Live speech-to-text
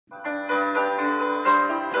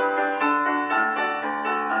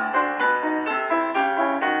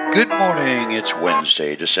Good morning. It's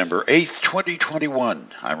Wednesday, December 8th, 2021.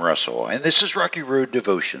 I'm Russell, and this is Rocky Road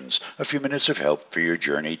Devotions, a few minutes of help for your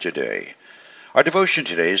journey today. Our devotion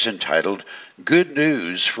today is entitled, Good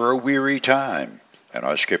News for a Weary Time, and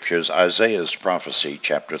our scripture is Isaiah's prophecy,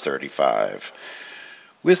 chapter 35.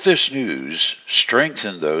 With this news,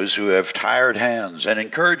 strengthen those who have tired hands and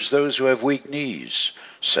encourage those who have weak knees.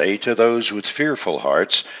 Say to those with fearful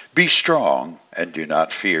hearts, Be strong and do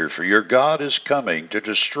not fear, for your God is coming to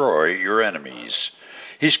destroy your enemies.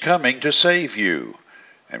 He's coming to save you.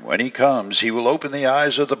 And when he comes, he will open the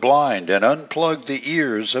eyes of the blind and unplug the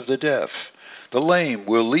ears of the deaf. The lame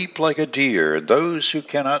will leap like a deer, and those who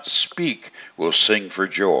cannot speak will sing for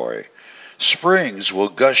joy. Springs will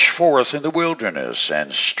gush forth in the wilderness,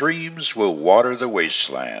 and streams will water the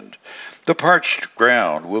wasteland. The parched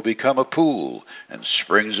ground will become a pool, and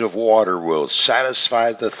springs of water will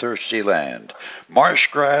satisfy the thirsty land. Marsh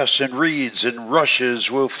grass and reeds and rushes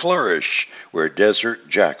will flourish where desert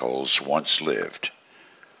jackals once lived.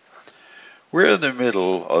 We're in the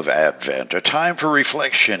middle of Advent, a time for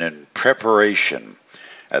reflection and preparation.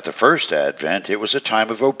 At the first Advent, it was a time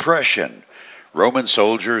of oppression. Roman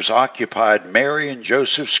soldiers occupied Mary and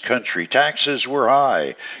Joseph's country. Taxes were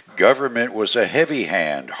high. Government was a heavy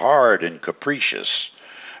hand, hard and capricious.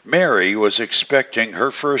 Mary was expecting her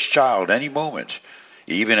first child any moment.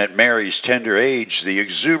 Even at Mary's tender age, the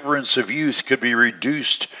exuberance of youth could be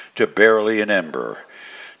reduced to barely an ember.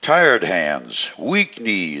 Tired hands, weak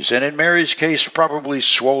knees, and in Mary's case, probably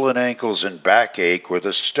swollen ankles and backache were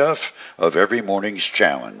the stuff of every morning's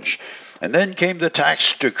challenge. And then came the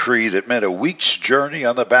tax decree that meant a week's journey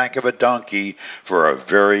on the back of a donkey for a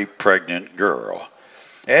very pregnant girl.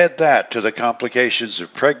 Add that to the complications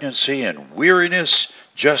of pregnancy, and weariness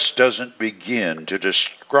just doesn't begin to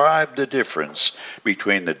describe the difference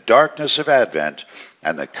between the darkness of Advent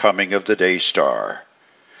and the coming of the day star.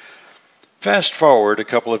 Fast forward a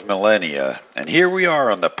couple of millennia, and here we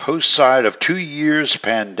are on the post side of 2 years'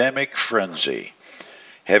 pandemic frenzy.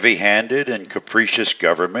 Heavy-handed and capricious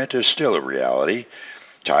government is still a reality.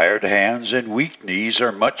 Tired hands and weak knees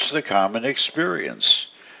are much the common experience.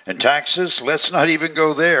 And taxes, let's not even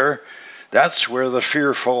go there. That's where the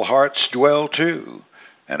fearful hearts dwell too.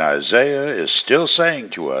 And Isaiah is still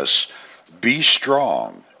saying to us, Be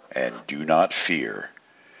strong and do not fear.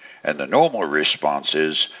 And the normal response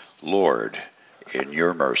is, Lord, in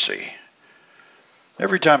your mercy.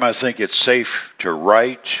 Every time I think it's safe to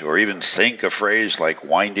write or even think a phrase like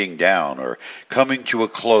winding down or coming to a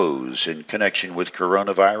close in connection with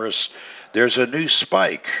coronavirus, there's a new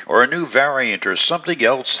spike or a new variant or something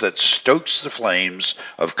else that stokes the flames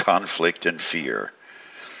of conflict and fear.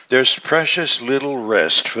 There's precious little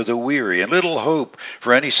rest for the weary and little hope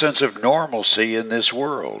for any sense of normalcy in this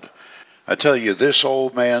world. I tell you, this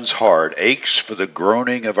old man's heart aches for the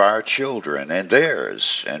groaning of our children and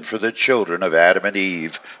theirs, and for the children of Adam and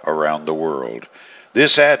Eve around the world.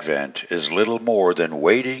 This Advent is little more than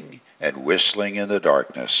waiting and whistling in the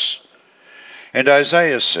darkness. And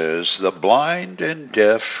Isaiah says, The blind and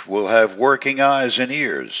deaf will have working eyes and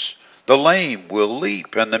ears. The lame will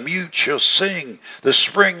leap, and the mute shall sing. The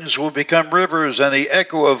springs will become rivers, and the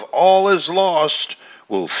echo of all is lost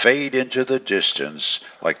will fade into the distance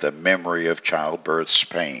like the memory of childbirth's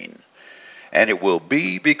pain. And it will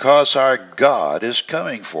be because our God is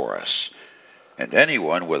coming for us. And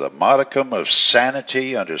anyone with a modicum of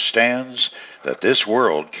sanity understands that this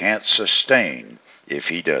world can't sustain if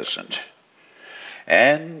he doesn't.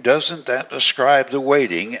 And doesn't that describe the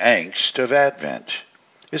waiting angst of Advent?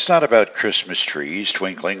 It's not about Christmas trees,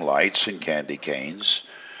 twinkling lights, and candy canes.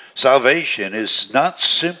 Salvation is not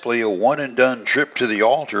simply a one-and-done trip to the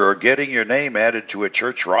altar or getting your name added to a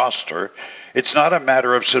church roster. It's not a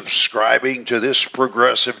matter of subscribing to this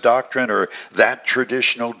progressive doctrine or that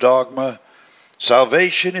traditional dogma.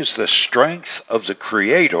 Salvation is the strength of the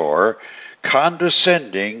Creator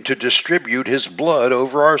condescending to distribute his blood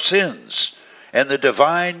over our sins and the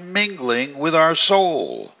divine mingling with our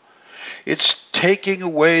soul. It's taking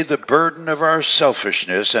away the burden of our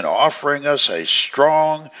selfishness and offering us a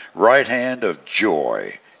strong right hand of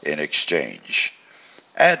joy in exchange.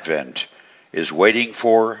 Advent is waiting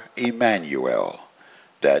for Emmanuel,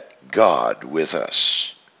 that God with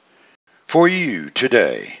us. For you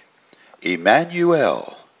today,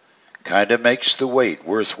 Emmanuel kind of makes the wait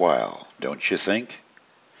worthwhile, don't you think?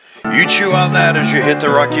 You chew on that as you hit the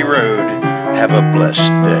rocky road. Have a blessed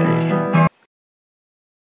day.